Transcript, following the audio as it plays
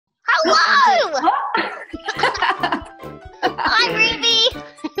Hello! What? Hi, Ruby!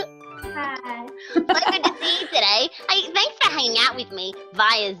 Hi. So good to see you today. Hey, thanks for hanging out with me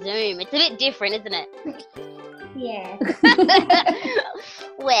via Zoom. It's a bit different, isn't it? Yeah.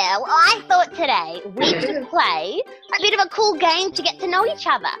 Well, I thought today we could play a bit of a cool game to get to know each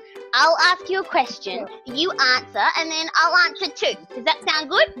other. I'll ask you a question, you answer, and then I'll answer too. Does that sound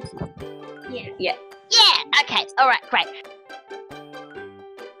good? Yeah. Yeah. Yeah, okay, alright, great.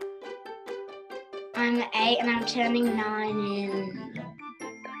 I'm 8 and I'm turning 9 in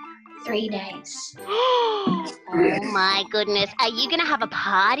 3 days. Oh my goodness, are you going to have a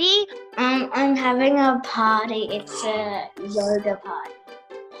party? I'm having a party. It's a yoga party.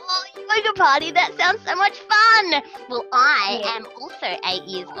 Oh, yoga party, that sounds so much fun. Well, I am also 8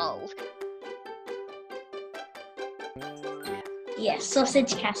 years old. Yeah,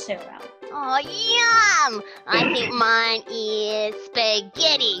 sausage casserole. Oh, yum! I think mine is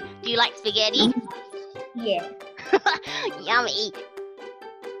spaghetti. Do you like spaghetti? Yeah. Yummy.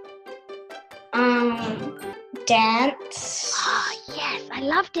 Dance. Oh, yes, I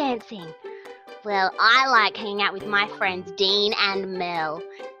love dancing. Well, I like hanging out with my friends Dean and Mel.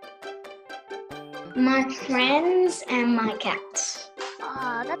 My friends and my cats.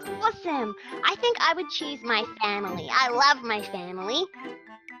 Oh, that's awesome. I think I would choose my family. I love my family.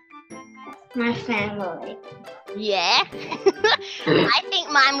 My family. Yeah. I think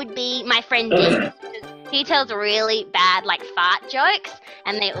mine would be my friend Dean. He tells really bad, like, fart jokes,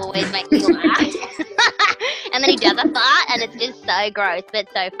 and they always make me laugh. And then he does a fart, and it's just so gross, but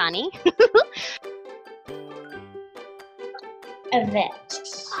so funny. A vet.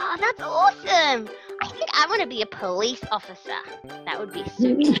 Oh, that's awesome. I think I want to be a police officer. That would be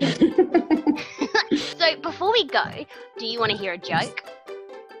super. So before we go, do you want to hear a joke?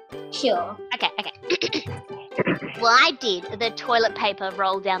 Sure. Okay. Why did the toilet paper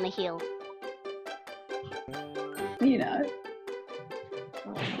roll down the hill? You know.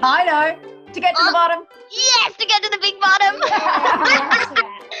 I know. To get to the bottom. Yes, to get to the big bottom. That's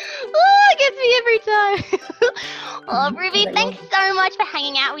right. Oh, it gets me every time. Oh, Ruby, thanks so much for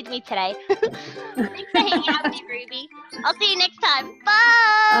hanging out with me today. Thanks for hanging out with me, Ruby. I'll see you next time.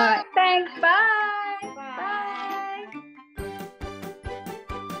 Bye. All right.